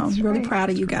 And so I'm really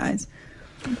proud of you guys.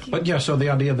 But yeah, so the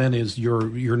idea then is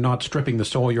you're not stripping the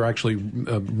soil; you're actually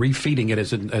refeeding it,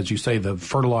 as you say, the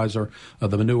fertilizer,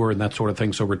 the manure, and that sort of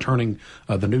thing. So returning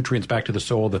the nutrients back to the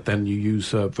soil that then you use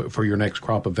for your next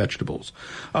crop of vegetables.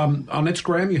 On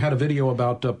Instagram, you had a video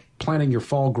about planting your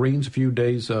fall greens a few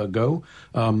days ago.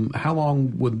 How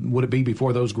long would it be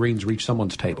before those greens reach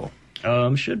someone's table?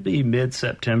 Should be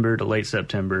mid-September to late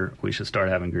September. We should start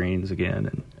having greens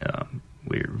again, and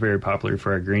we're very popular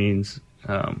for our greens.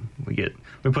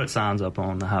 We put signs up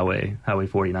on the Highway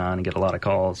 49, and get a lot of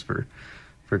calls for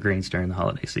greens during the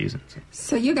holiday season.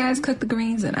 So you guys cook the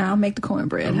greens, and I'll make the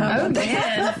cornbread. How about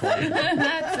that?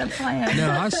 That's a plan.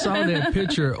 Now, I saw that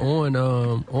picture on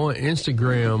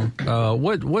Instagram.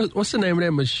 What's the name of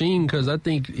that machine? Because I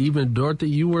think even Dorothy,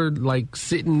 you were like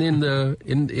sitting in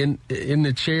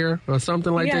the chair or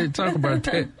something like that. Talk about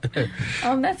that.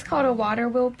 That's called a water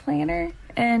wheel planter,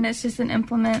 and it's just an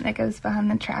implement that goes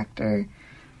behind the tractor.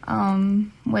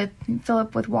 Fill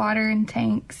up with water in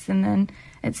tanks, and then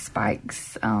it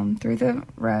spikes through the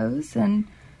rows, and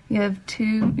you have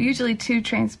usually two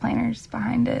transplanters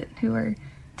behind it who are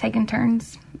taking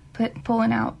turns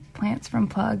pulling out plants from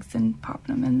plugs and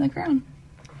popping them in the ground.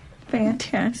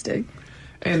 Fantastic.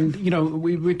 And, you know,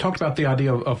 we talked about the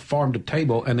idea of farm to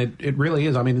table, and it really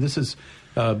is. I mean, this is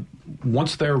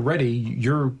once they're ready,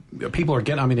 people are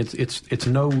getting. I mean,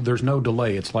 there's no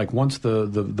delay. It's like once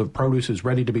the produce is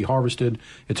ready to be harvested,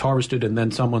 it's harvested, and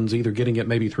then someone's either getting it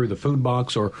maybe through the food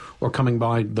box or coming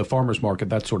by the farmer's market,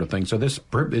 that sort of thing. So this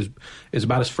is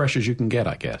about as fresh as you can get,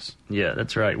 I guess. Yeah,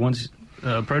 that's right. Once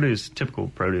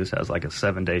typical produce has like a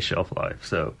 7-day shelf life,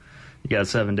 so you got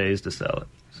 7 days to sell it.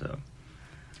 So.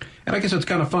 And I guess it's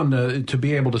kind of fun to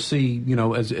be able to see, you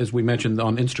know, as we mentioned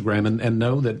on Instagram, and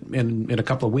know that in a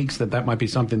couple of weeks that might be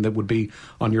something that would be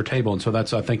on your table. And so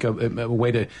that's, I think, a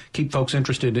way to keep folks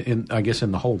interested in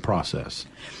the whole process.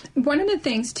 One of the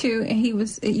things, too,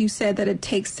 you said that it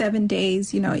takes 7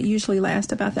 days. You know, it usually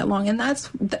lasts about that long. And that's,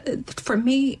 for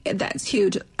me, that's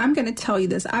huge. I'm going to tell you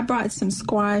this. I brought some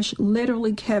squash,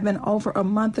 literally, Kevin, over a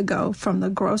month ago from the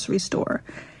grocery store.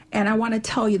 And I want to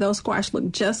tell you, those squash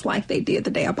look just like they did the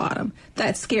day I bought them.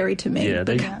 That's scary to me. Yeah,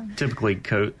 they typically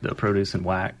coat the produce in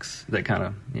wax that kind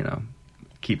of, you know,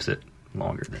 keeps it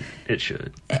longer than it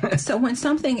should. So when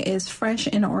something is fresh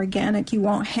and organic, you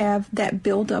won't have that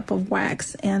buildup of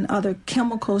wax and other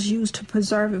chemicals used to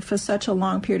preserve it for such a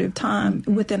long period of time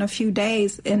within a few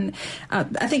days. And I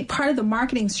think part of the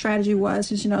marketing strategy was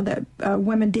that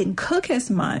women didn't cook as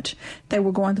much. They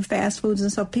were going to fast foods,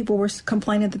 and so people were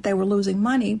complaining that they were losing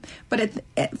money. But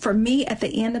for me, at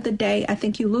the end of the day, I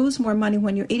think you lose more money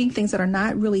when you're eating things that are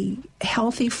not really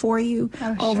healthy for you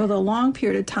over the long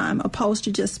period of time, opposed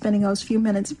to just spending those few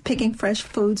minutes picking fresh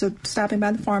foods or stopping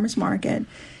by the farmer's market.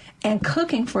 and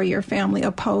cooking for your family,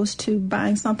 opposed to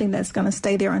buying something that's going to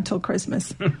stay there until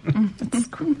Christmas.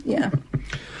 Yeah.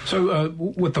 So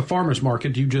with the farmers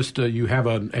market, you just you have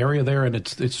an area there, and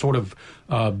it's sort of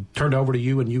turned over to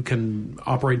you, and you can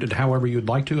operate it however you'd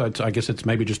like to. I guess it's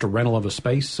maybe just a rental of a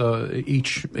space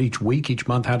each week, each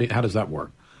month. How does that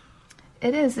work?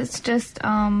 It is. It's just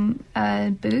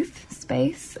a booth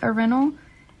space, a rental,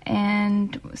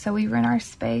 and so we rent our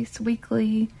space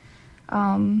weekly.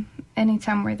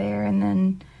 Anytime we're there,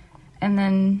 and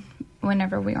then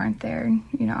whenever we aren't there,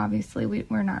 obviously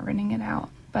we're not renting it out.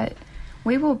 But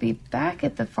we will be back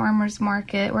at the farmers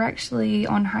market. We're actually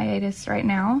on hiatus right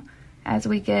now as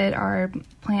we get our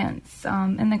plants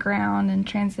in the ground and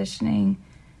transitioning,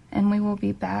 and we will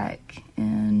be back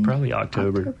in probably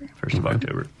October. 1st of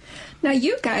October. Now,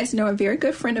 you guys know a very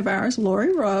good friend of ours,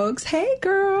 Lori Rogues. Hey,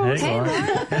 girls. Hey,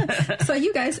 Laura. So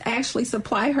you guys actually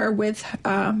supply her with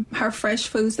her fresh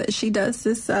foods that she does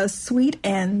this sweet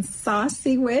and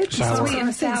saucy with. Sour. Sweet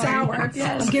and sour.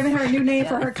 Yes. I'm giving her a new name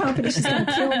for her company. She's going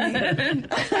to kill me.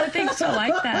 I think she'll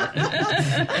like that.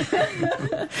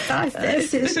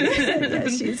 Sausage.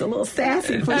 She's a little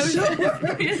sassy for sure.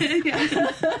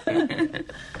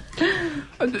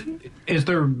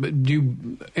 Do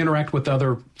you interact with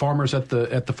other farmers at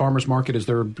the farmers market? Is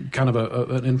there kind of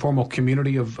an informal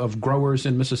community of growers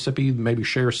in Mississippi, maybe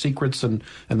share secrets and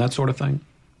that sort of thing?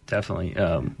 Definitely.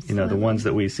 The ones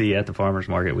that we see at the farmers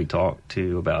market, we talk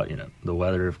to about, the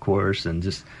weather, of course, and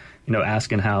just,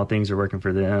 asking how things are working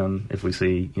for them. If we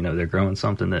see, they're growing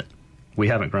something that we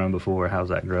haven't grown before, how's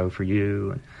that grow for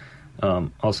you?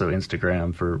 And also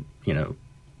Instagram for,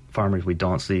 farmers we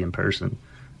don't see in person.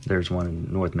 There's one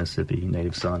in North Mississippi,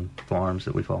 Native Sun Farms,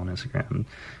 that we follow on Instagram,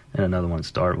 and another one in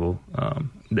Starkville.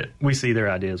 That we see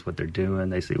their ideas, what they're doing,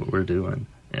 they see what we're doing,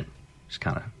 and just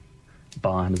kind of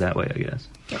bond that way, I guess.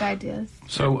 Good ideas.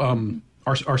 So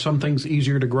are some things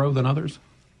easier to grow than others?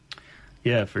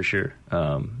 Yeah, for sure.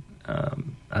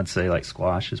 I'd say like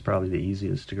squash is probably the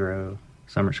easiest to grow,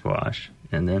 summer squash.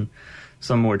 And then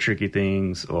some more tricky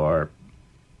things are,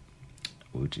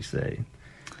 what would you say?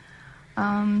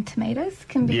 Tomatoes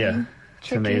can be tricky.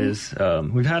 Tomatoes.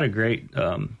 We've had a great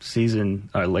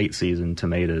late season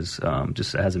tomatoes.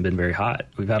 Just hasn't been very hot.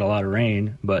 We've had a lot of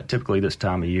rain, but typically this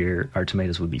time of year, our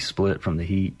tomatoes would be split from the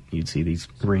heat. You'd see these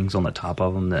rings on the top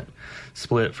of them that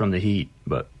split from the heat,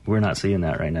 but we're not seeing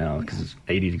that right now because it's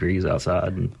 80 degrees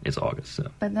outside and it's August. So.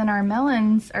 But then our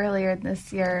melons earlier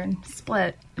this year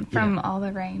split from all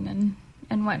the rain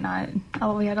and whatnot.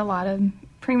 We had a lot of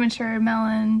premature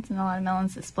melons and a lot of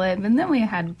melons that split, and then we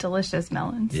had delicious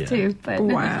melons too. But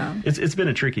wow, it's been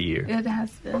a tricky year. It has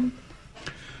been.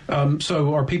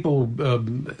 So are people,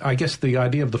 I guess the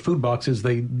idea of the food box is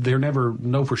they never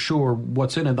know for sure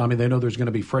what's in it. I mean, they know there's going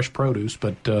to be fresh produce,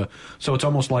 but so it's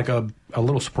almost like a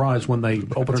little surprise when they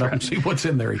open it up and see what's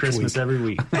in there each Christmas week. every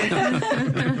week.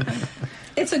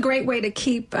 It's a great way to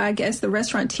keep, I guess, the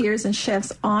restaurateurs and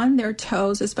chefs on their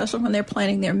toes, especially when they're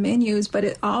planning their menus, but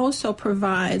it also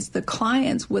provides the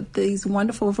clients with these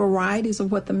wonderful varieties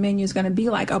of what the menu is going to be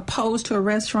like, opposed to a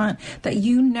restaurant that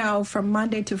from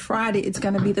Monday to Friday it's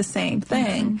going to be the same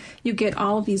thing. Mm-hmm. You get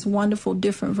all of these wonderful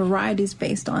different varieties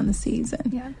based on the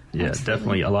season. Yeah,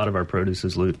 definitely. A lot of our produce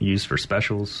is used for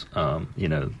specials,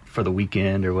 for the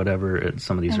weekend or whatever at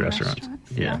some of these restaurants.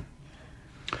 Yeah.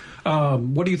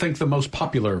 What do you think the most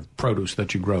popular produce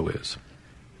that you grow is?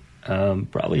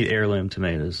 Probably heirloom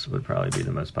tomatoes would probably be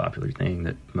the most popular thing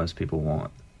that most people want.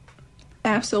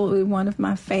 Absolutely one of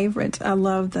my favorites. I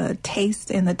love the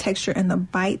taste and the texture and the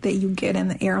bite that you get in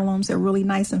the heirlooms. They're really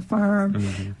nice and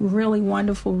firm, really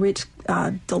wonderful, rich,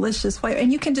 delicious flavor.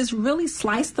 And you can just really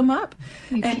slice them up.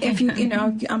 And if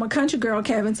I'm a country girl,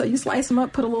 Kevin, so you slice them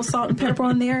up, put a little salt and pepper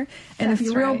on there. And That's if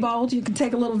you're real bold, you can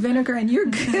take a little vinegar and you're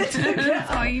good to go. That's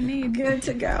all you need. Good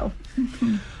to go.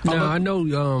 Now, I know,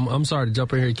 I'm sorry to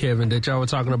jump in here, Kevin, that y'all were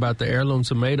talking about the heirloom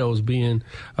tomatoes being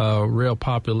real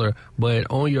popular, but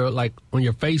on your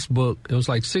Facebook, it was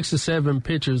like 6 or 7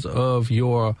 pictures of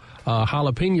your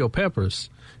jalapeno peppers.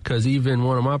 Because even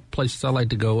one of my places I like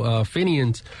to go,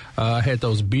 Finian's, had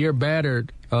those beer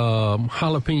battered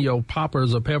jalapeno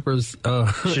poppers or peppers.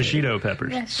 Shishito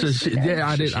peppers. Yeah,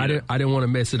 I didn't want to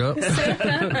mess it up.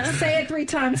 Say it 3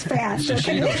 times fast.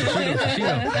 Shishito.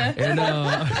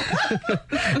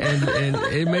 And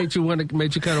it made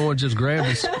you kind of want to just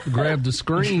grab the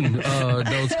screen.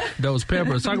 Those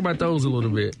peppers. Talk about those a little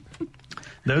bit.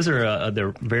 Those are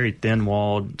they're very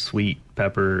thin-walled, sweet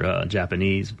pepper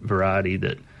Japanese variety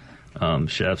that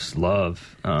chefs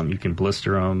love. You can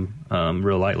blister them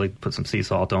real lightly, put some sea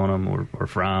salt on them, or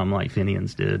fry them like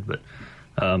Finian's did. But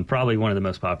probably one of the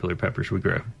most popular peppers we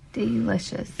grow.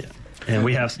 Delicious. Yeah. And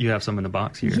you have some in the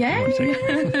box here. Yay!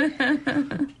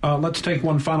 Let's take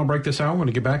one final break this hour. When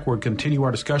we get back, we'll continue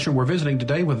our discussion. We're visiting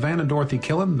today with Van and Dorothy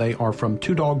Killen. They are from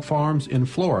Two Dog Farms in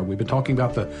Flora. We've been talking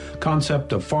about the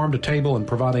concept of farm to table and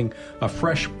providing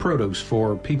fresh produce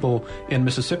for people in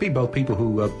Mississippi, both people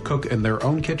who cook in their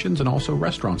own kitchens and also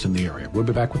restaurants in the area. We'll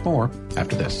be back with more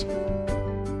after this.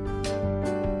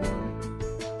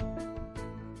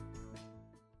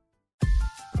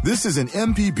 This is an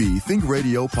MPB Think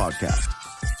Radio podcast.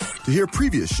 To hear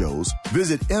previous shows,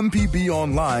 visit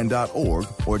mpbonline.org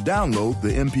or download the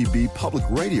MPB Public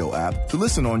Radio app to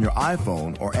listen on your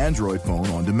iPhone or Android phone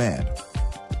on demand.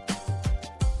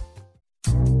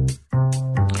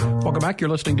 Welcome back. You're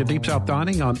listening to Deep South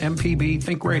Dining on MPB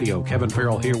Think Radio. Kevin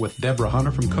Farrell here with Deborah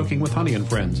Hunter from Cooking with Honey and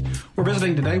Friends. We're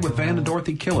visiting today with Van and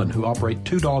Dorothy Killen, who operate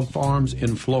Two Dog Farms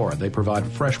in Flora. They provide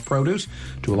fresh produce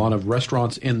to a lot of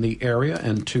restaurants in the area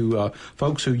and to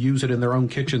folks who use it in their own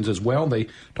kitchens as well. They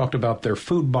talked about their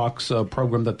food box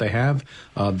program that they have,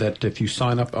 that if you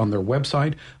sign up on their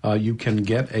website, you can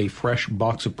get a fresh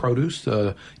box of produce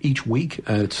each week.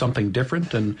 It's something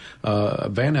different. And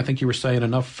Van, I think you were saying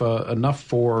enough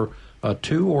for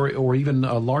two or even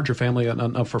a larger family,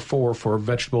 enough for four for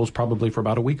vegetables, probably for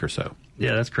about a week or so.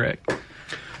 Yeah, that's correct.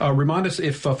 Remind us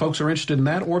if folks are interested in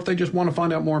that, or if they just want to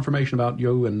find out more information about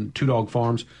you and Two Dog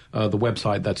Farms, the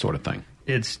website, that sort of thing.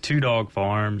 It's Two Dog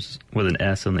Farms with an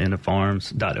S on the end of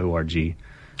farms.org.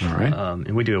 All right.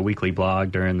 And we do a weekly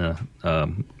blog during the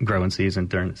growing season,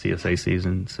 during the CSA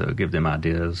season, so give them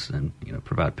ideas and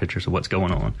provide pictures of what's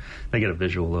going on. They get a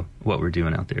visual of what we're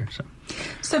doing out there.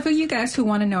 So for you guys who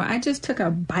want to know, I just took a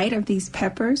bite of these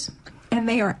peppers, and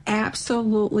they are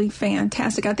absolutely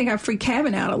fantastic. I think I freaked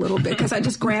Kevin out a little bit because I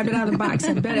just grabbed it out of the box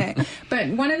and bit it. But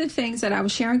one of the things that I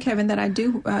was sharing, Kevin, that I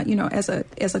do, as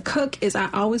a cook, is I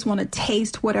always want to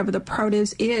taste whatever the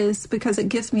produce is because it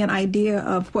gives me an idea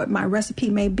of what my recipe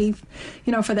may be,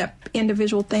 for that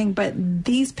individual thing. But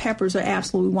these peppers are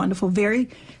absolutely wonderful. Very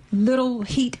little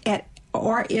heat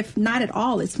or if not at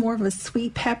all, it's more of a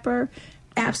sweet pepper.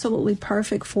 Absolutely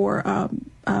perfect for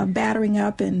battering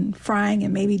up and frying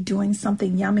and maybe doing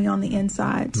something yummy on the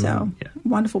inside. So,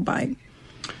 Wonderful bite.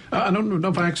 I don't know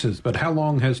if I asked this, but how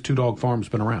long has Two Dog Farms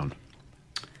been around?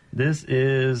 This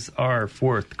is our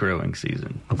fourth growing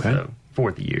season. Okay. So,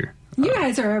 fourth year. You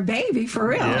guys are a baby, for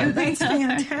real. Yeah. That's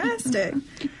fantastic.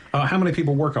 How many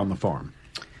people work on the farm?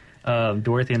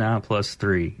 Dorothy and I plus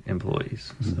 3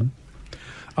 employees. Mm-hmm.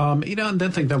 And I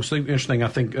think that was interesting. I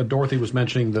think Dorothy was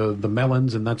mentioning the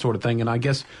melons and that sort of thing. And I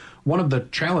guess one of the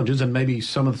challenges and maybe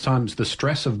some of the times the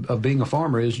stress of being a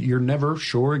farmer is you're never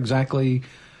sure exactly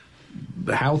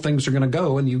how things are going to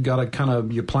go. And you've got to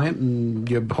you plant and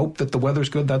you hope that the weather's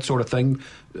good, that sort of thing.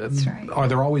 That's right. Are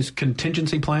there always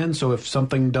contingency plans? So if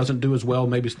something doesn't do as well,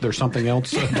 maybe there's something else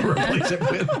to replace it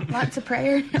with? Lots of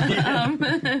prayer.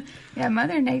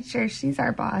 Mother Nature, she's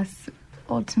our boss,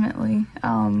 ultimately.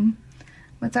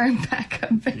 What's our backup?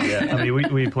 Yeah, I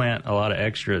mean, we plant a lot of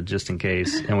extra just in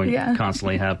case, and we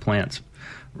constantly have plants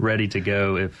ready to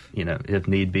go if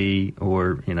need be,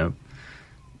 or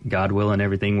God willing,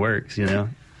 everything works.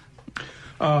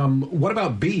 What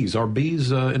about bees? Are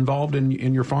bees involved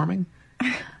in your farming?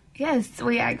 Yes,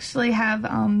 we actually have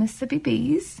Mississippi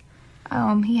Bees.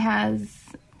 He has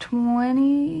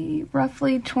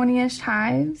roughly 20-ish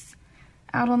hives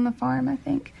out on the farm, I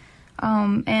think.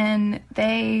 And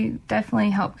they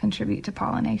definitely help contribute to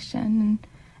pollination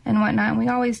and whatnot. And we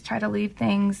always try to leave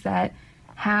things that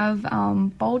have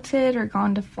bolted or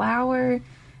gone to flower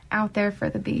out there for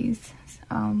the bees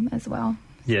as well.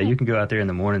 Yeah, you can go out there in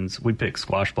the mornings. We pick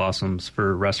squash blossoms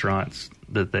for restaurants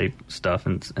that they stuff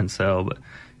and sell, but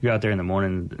you go out there in the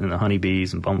morning and the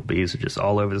honeybees and bumblebees are just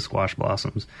all over the squash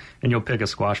blossoms. And you'll pick a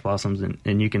squash blossoms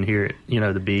and you can hear it,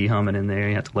 the bee humming in there.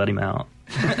 You have to let him out.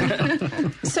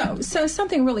 So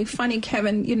something really funny,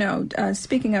 Kevin,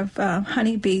 speaking of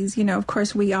honeybees, of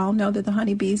course, we all know that the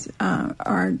honeybees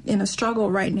are in a struggle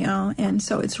right now. And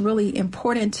so it's really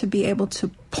important to be able to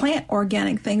plant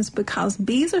organic things because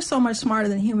bees are so much smarter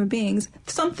than human beings.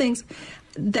 Some things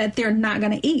that they're not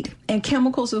going to eat. And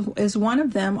chemicals is one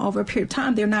of them. Over a period of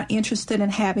time, they're not interested in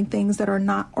having things that are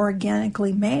not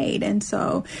organically made. And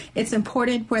so it's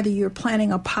important whether you're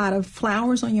planting a pot of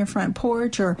flowers on your front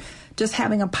porch or just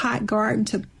having a pot garden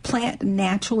to plant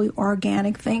naturally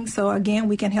organic things. So again,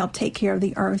 we can help take care of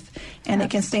the earth and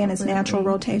it can stay in its natural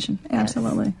rotation.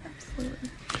 Absolutely. Yes, absolutely.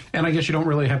 And I guess you don't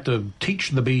really have to teach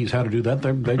the bees how to do that.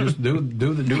 They just do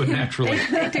it naturally.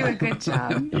 They do a good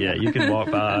job. Yeah, you can walk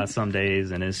by some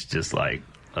days and it's just like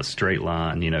a straight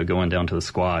line, going down to the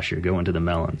squash or going to the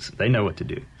melons. They know what to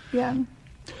do. Yeah.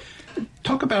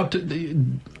 Talk about,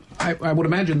 I would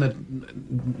imagine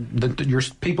that your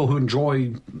people who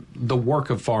enjoy the work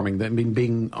of farming, that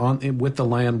being on with the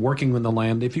land, working with the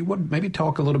land, if you would maybe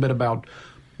talk a little bit about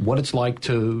what it's like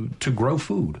to grow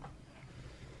food.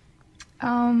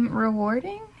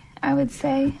 Rewarding, I would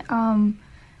say,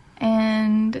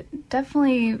 and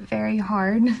definitely very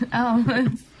hard.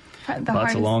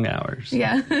 Lots of long hours.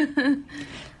 Yeah.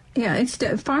 Yeah,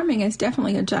 farming is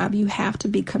definitely a job you have to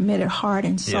be committed heart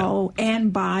and soul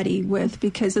and body with,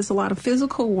 because it's a lot of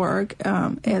physical work,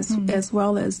 as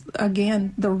well as,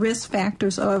 again, the risk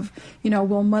factors of,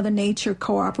 will Mother Nature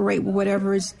cooperate with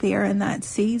whatever is there in that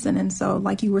season? And so,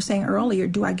 like you were saying earlier,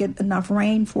 do I get enough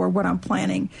rain for what I'm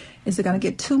planting? Is it going to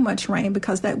get too much rain?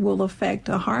 Because that will affect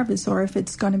a harvest, or if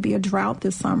it's going to be a drought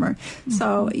this summer.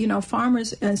 So,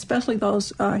 farmers, especially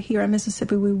those here in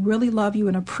Mississippi, we really love you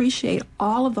and appreciate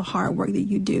all of the hard work that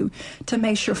you do to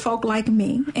make sure folk like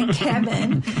me and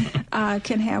Kevin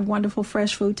can have wonderful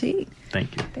fresh food to eat.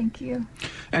 Thank you. Thank you.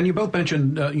 And you both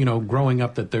mentioned, growing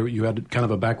up that you had kind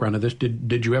of a background in this.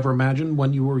 Did you ever imagine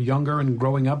when you were younger and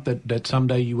growing up that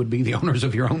someday you would be the owners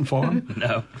of your own farm?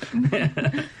 No.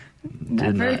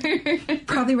 Never.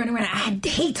 Probably running around, I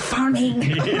hate farming.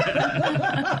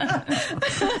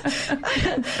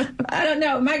 I don't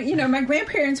know. My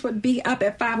grandparents would be up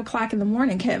at 5 o'clock in the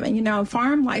morning, Kevin.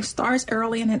 Farm life starts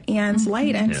early and it ends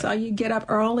late. And so you get up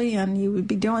early and you would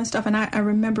be doing stuff. And I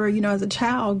remember, as a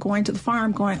child going to the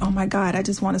farm going, oh my God, I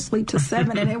just want to sleep till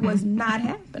 7. And it was not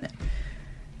happening.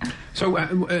 So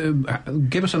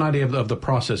give us an idea of the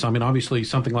process. I mean, obviously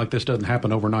something like this doesn't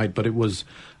happen overnight, but it was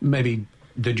maybe...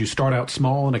 Did you start out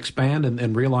small and expand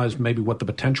and realize maybe what the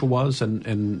potential was?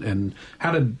 And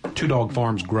how did Two Dog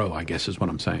Farms grow, I guess is what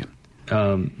I'm saying?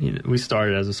 We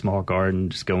started as a small garden,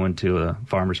 just going to a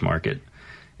farmer's market.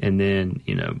 And then,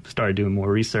 started doing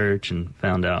more research and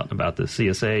found out about the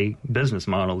CSA business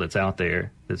model that's out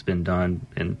there that's been done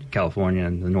in California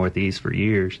and the Northeast for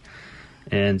years.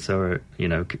 And so,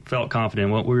 felt confident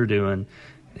in what we were doing.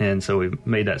 And so we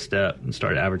made that step and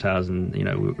started advertising. We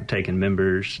were taking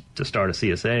members to start a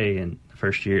CSA. And the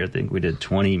first year, I think we did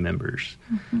 20 members.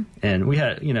 And we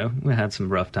had some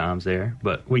rough times there,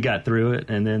 but we got through it.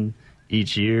 And then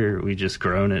each year we just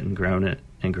grown it and grown it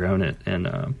and grown it. And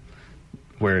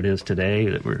where it is today,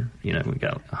 that we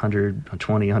got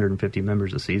 120, 150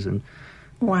 members a season.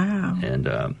 Wow.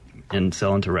 And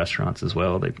selling to restaurants as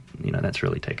well. That's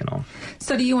really taken off.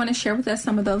 So do you want to share with us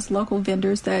some of those local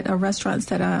vendors restaurants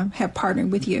that have partnered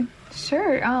with you?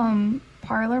 Sure.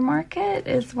 Parlor Market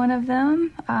is one of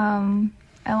them,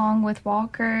 along with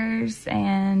Walker's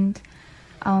and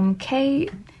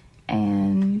Kate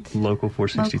and Local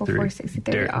 463.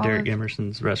 Derek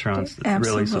Emerson's restaurants that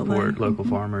really support local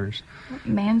farmers.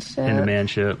 Manship. And the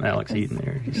Manship, Alex Eaton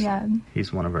there.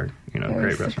 He's one of our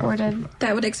great restaurants.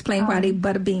 That would explain why they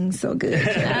butter beans so good.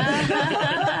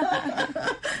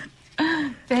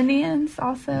 Finian's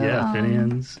also. Yeah,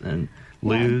 Finian's and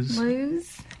Lou's.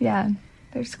 Lou's. Yeah,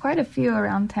 there's quite a few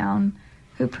around town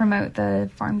who promote the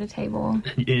farm to table.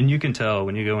 And you can tell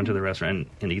when you go into the restaurant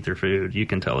and eat their food, you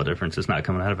can tell the difference. It's not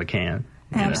coming out of a can.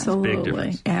 Absolutely. Big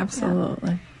difference.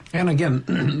 Absolutely. And again,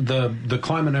 the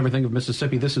climate and everything of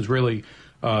Mississippi, this is really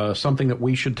something that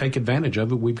we should take advantage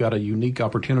of. We've got a unique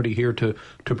opportunity here to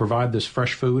provide this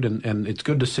fresh food, and it's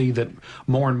good to see that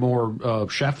more and more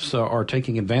chefs are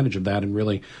taking advantage of that and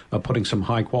really putting some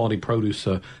high-quality produce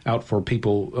out for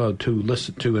people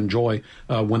to enjoy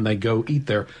when they go eat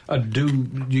there. Do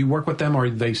you work with them, or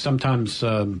they sometimes...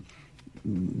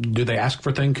 do they ask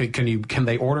for things? Can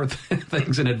they order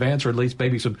things in advance, or at least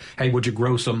maybe some? Hey, would you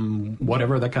grow some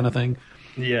whatever, that kind of thing?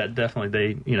 Yeah, definitely.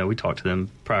 They, we talk to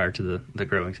them prior to the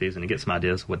growing season to get some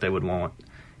ideas of what they would want,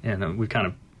 and we kind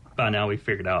of by now we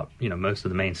figured out most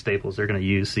of the main staples they're going to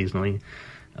use seasonally,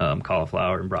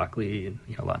 cauliflower and broccoli, and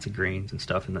lots of greens and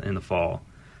stuff in the fall.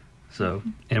 So,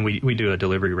 and we do a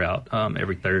delivery route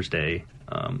every Thursday.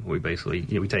 We basically,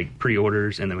 we take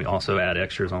pre-orders, and then we also add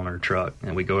extras on our truck,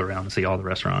 and we go around and see all the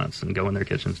restaurants and go in their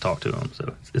kitchens, talk to them.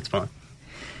 So it's fun.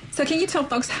 So can you tell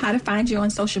folks how to find you on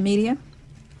social media?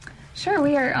 Sure.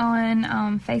 We are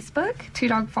on Facebook, Two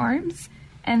Dog Farms,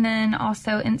 and then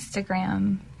also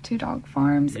Instagram, Two Dog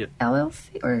Farms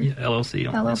LLC, or LLC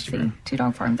on LLC, Instagram. Two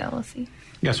Dog Farms LLC.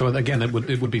 Yeah, so again, it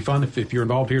would be fun if you're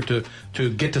involved here to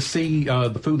get to see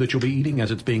the food that you'll be eating as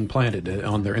it's being planted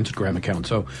on their Instagram account.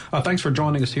 So thanks for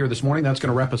joining us here this morning. That's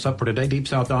going to wrap us up for today. Deep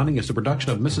South Dining is a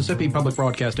production of Mississippi Public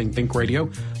Broadcasting Think Radio,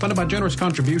 funded by generous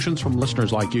contributions from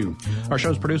listeners like you. Our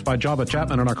show is produced by Java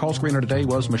Chapman, and our call screener today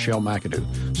was Michelle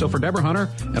McAdoo. So for Deborah Hunter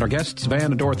and our guests, Van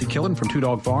and Dorothy Killen from Two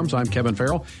Dog Farms, I'm Kevin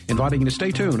Farrell, inviting you to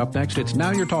stay tuned. Up next, it's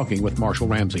Now You're Talking with Marshall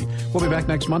Ramsey. We'll be back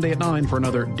next Monday at 9 for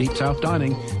another Deep South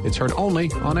Dining. It's heard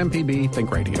only on MPB Think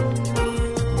Radio.